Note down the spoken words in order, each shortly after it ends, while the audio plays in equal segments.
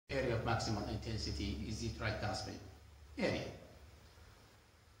area of maximal intensity is the tricuspid area.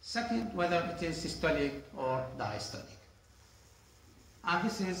 Second, whether it is systolic or diastolic. And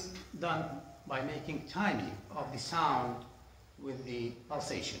this is done by making timing of the sound with the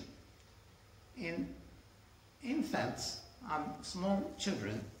pulsation. In infants and small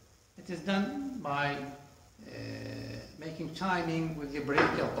children, it is done by making timing with the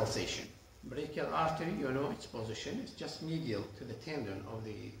brachial pulsation. Brachial artery, you know its position, it's just medial to the tendon of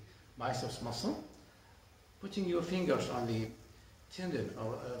the biceps muscle. Putting your fingers on the tendon,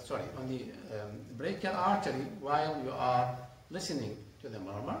 or on the brachial artery while you are listening to the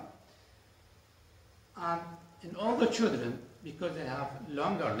murmur. And in older children, because they have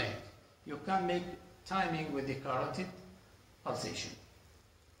longer neck, you can make timing with the carotid pulsation.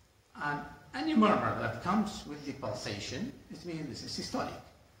 And any murmur that comes with the pulsation, it means this is systolic.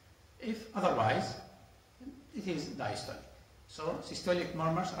 If otherwise, it is diastolic. So systolic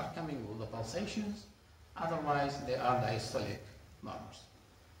murmurs are coming with the pulsations, otherwise they are diastolic murmurs.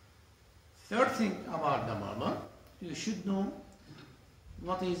 Third thing about the murmur, you should know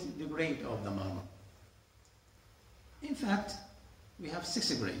what is the grade of the murmur. In fact, we have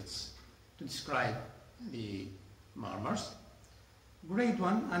 6 grades to describe the murmurs. Grade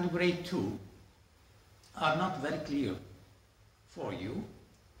 1 and grade 2 are not very clear for you.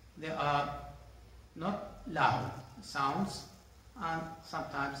 They are not loud sounds, and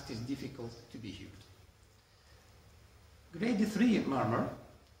sometimes it is difficult to be heard. Grade 3 murmur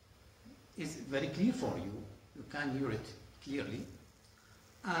is very clear for you. You can hear it clearly.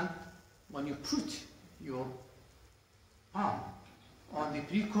 And when you put your palm on the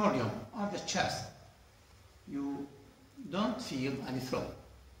precordium of the chest, you don't feel any throb.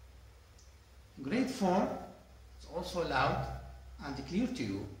 Grade 4 is also loud and clear to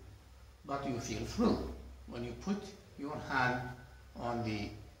you, but you feel thrill when you put your hand on the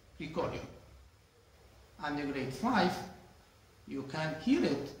precordium. And in grade 5, you can hear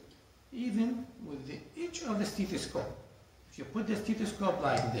it even with the edge of the stethoscope. If you put the stethoscope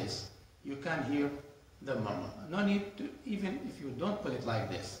like this, you can hear the murmur. No need to, even if you don't put it like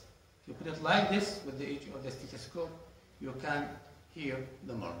this. If you put it like this with the edge of the stethoscope, you can hear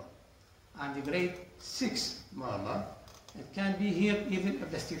the murmur. And the grade 6 murmur, it can be heard even if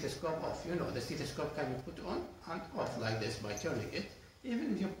the stethoscope off. You know, the stethoscope can be put on and off like this by turning it.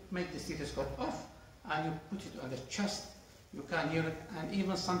 Even if you make the stethoscope off and you put it on the chest, you can hear it. And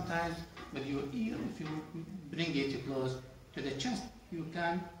even sometimes with your ear, if you bring it close to the chest, you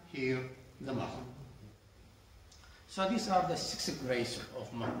can hear the murmur. So these are the 6 grades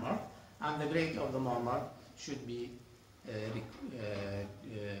of murmur, and the grade of the murmur should be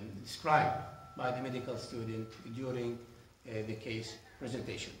described by the medical student during the case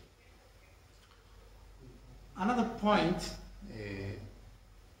presentation. Another point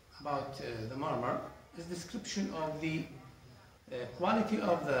about the murmur is description of the quality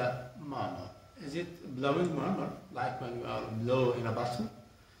of the murmur. Is it blowing murmur, like when you are blow in a bottle?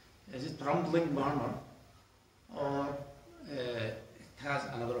 Is it rumbling murmur, or it has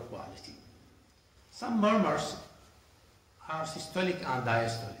another quality? Some murmurs are systolic and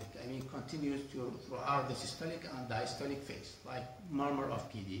diastolic. I mean, continues throughout the systolic and diastolic phase, like murmur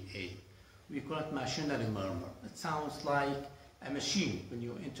of PDA. We call it machinery murmur. It sounds like a machine when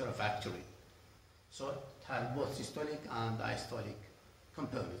you enter a factory. So it has both systolic and diastolic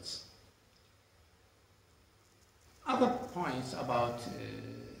components. Other points about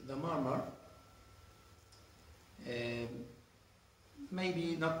the murmur,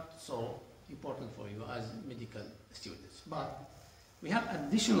 maybe not so important for you as medical students, but we have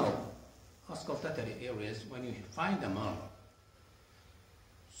additional auscultatory areas when you find a murmur.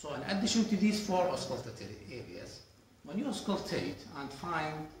 So in addition to these 4 auscultatory areas, when you auscultate and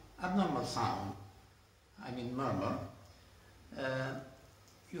find abnormal sound, I mean murmur,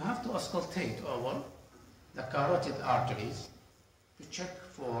 you have to auscultate over the carotid arteries to check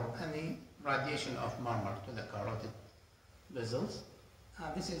for any radiation of murmur to the carotid vessels.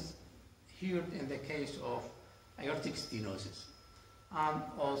 And this is heard in the case of aortic stenosis. And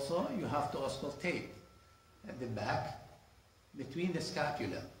also you have to auscultate at the back between the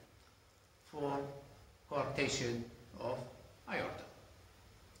scapula for coarctation of aorta.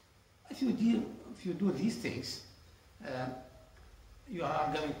 If you do these things, you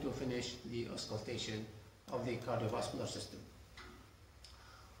are going to finish the auscultation of the cardiovascular system.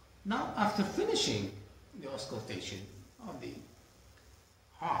 Now, after finishing the auscultation of the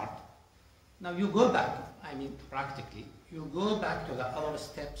heart, now you go back, I mean practically, you go back to the other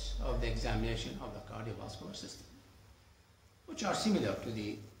steps of the examination of the cardiovascular system, which are similar to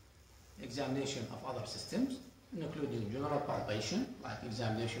the examination of other systems. including general palpation, like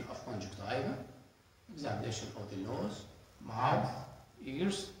examination of conjunctiva, examination of the nose, mouth,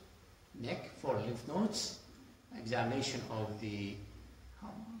 ears, neck for lymph nodes, examination of the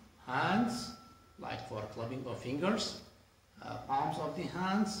hands, like for clubbing of fingers, palms of the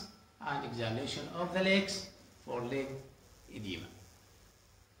hands, and examination of the legs for leg edema.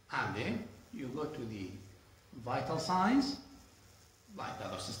 And then you go to the vital signs, like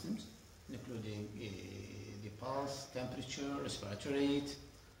other systems, including the pulse, temperature, respiratory rate,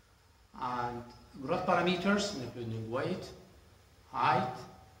 and growth parameters, including weight, height,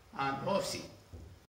 and OFC.